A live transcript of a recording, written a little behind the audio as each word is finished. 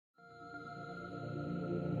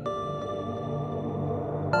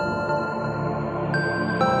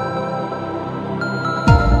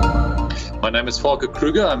My name is Falker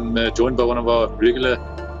Kruger. I'm joined by one of our regular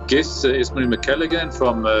guests, Esme McCallaghan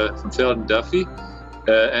from Felden Duffy.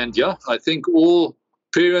 I think all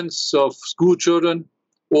parents of school children,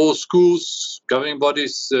 all schools, governing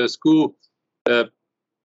bodies, school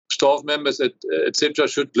staff members, etc.,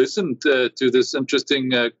 should listen to this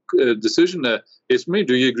interesting decision. Esme,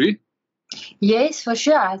 do you agree? Yes, for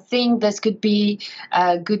sure. I think this could be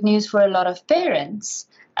good news for a lot of parents.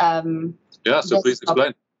 So please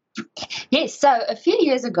explain. Yes, so a few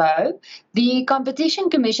years ago, the Competition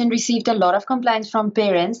Commission received a lot of complaints from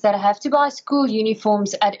parents that have to buy school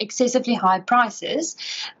uniforms at excessively high prices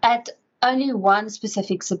at only one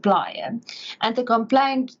specific supplier. And the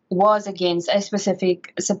complaint was against a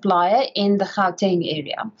specific supplier in the Gauteng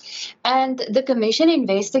area. And the Commission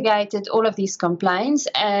investigated all of these complaints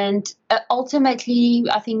and ultimately,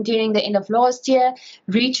 I think during the end of last year,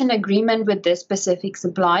 reached an agreement with this specific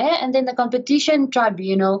supplier. And then the Competition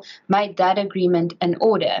Tribunal made that agreement an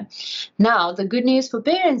order. Now, the good news for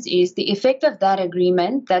parents is the effect of that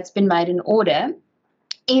agreement that's been made an order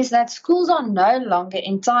is that schools are no longer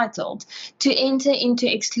entitled to enter into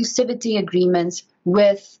exclusivity agreements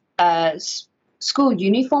with school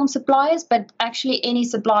uniform suppliers, but actually any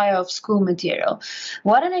supplier of school material.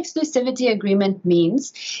 What an exclusivity agreement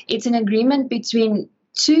means, it's an agreement between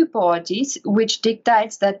two parties which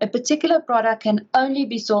dictates that a particular product can only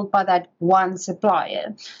be sold by that one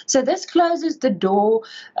supplier. So this closes the door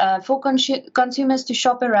for consumers to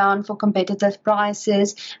shop around for competitive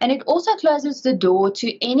prices, and it also closes the door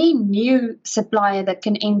to any new supplier that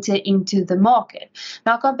can enter into the market.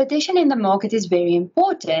 Now, competition in the market is very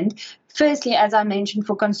important. Firstly, as I mentioned,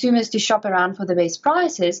 for consumers to shop around for the best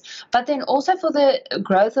prices, but then also for the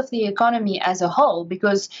growth of the economy as a whole,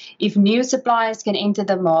 because if new suppliers can enter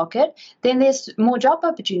the market, then there's more job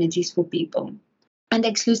opportunities for people. And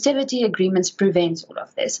exclusivity agreements prevents all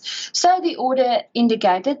of this. So the order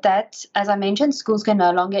indicated that, as I mentioned, schools can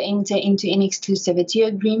no longer enter into any exclusivity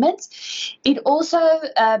agreements. It also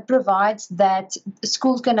provides that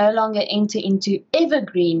schools can no longer enter into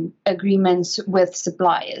evergreen agreements with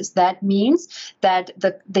suppliers. That means that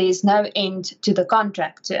there's no end to the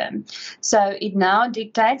contract term. So it now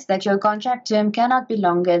dictates that your contract term cannot be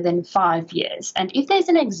longer than 5 years. And if there's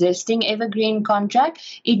an existing evergreen contract,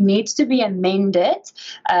 it needs to be amended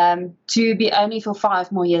to be only for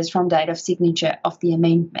 5 more years from date of signature of the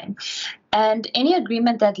amendment. And any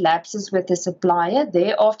agreement that lapses with the supplier,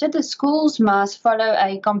 thereafter the schools must follow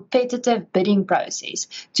a competitive bidding process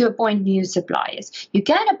to appoint new suppliers. You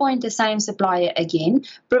can appoint the same supplier again,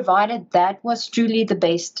 provided that was truly the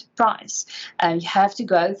best price. You have to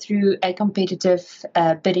go through a competitive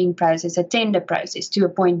bidding process, a tender process, to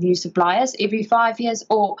appoint new suppliers every 5 years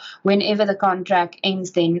or whenever the contract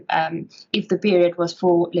ends, then if the period was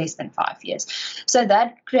for less than 5 years. So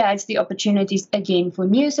that creates the opportunities again for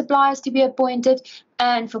new suppliers to be appointed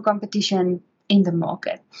and for competition in the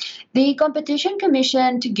market. The Competition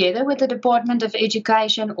Commission, together with the Department of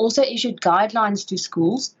Education, also issued guidelines to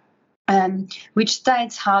schools which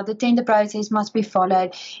states how the tender process must be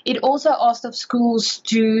followed. It also asked of schools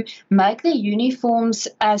to make their uniforms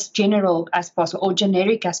as general as possible or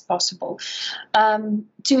generic as possible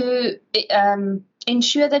to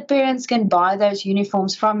ensure that parents can buy those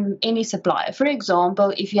uniforms from any supplier. For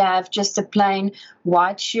example, if you have just a plain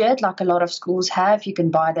white shirt, like a lot of schools have, you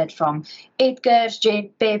can buy that from Edgar's,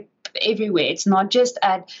 Jet, Pep, everywhere. It's not just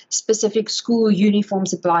at specific school uniform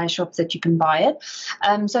supply shops that you can buy it.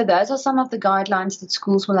 So those are some of the guidelines that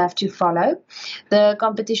schools will have to follow. The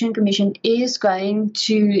Competition Commission is going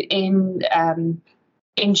to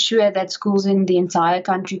ensure that schools in the entire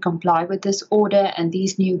country comply with this order and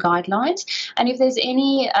these new guidelines. And if there's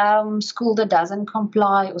any school that doesn't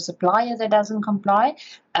comply or supplier that doesn't comply,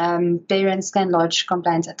 parents can lodge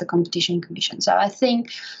complaints at the Competition Commission. So I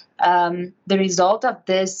think the result of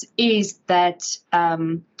this is that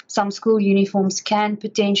some school uniforms can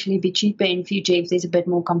potentially be cheaper in future if there's a bit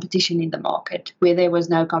more competition in the market where there was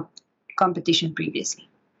no competition previously.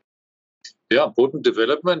 Yeah, important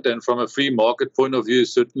development, and from a free market point of view,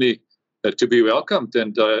 certainly to be welcomed.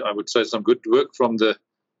 And I would say some good work from the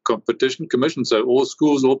Competition Commission. So all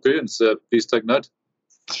schools, all parents, please take note.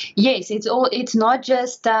 Yes, it's not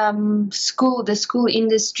just the school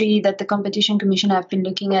industry that the Competition Commission have been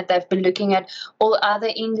looking at. They've been looking at all other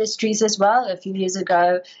industries as well. A few years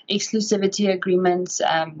ago, exclusivity agreements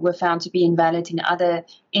were found to be invalid in other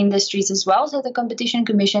industries as well. So the Competition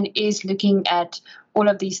Commission is looking at all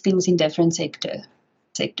of these things in different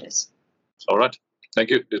sectors. All right.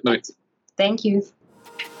 Thank you. Thank you.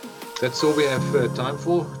 That's all we have time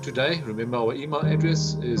for today. Remember, our email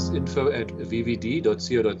address is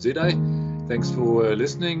info@vvd.co.za. Thanks for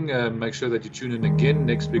listening. Make sure that you tune in again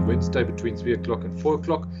next week, Wednesday, between 3 o'clock and 4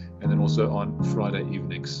 o'clock, and then also on Friday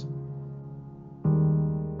evenings.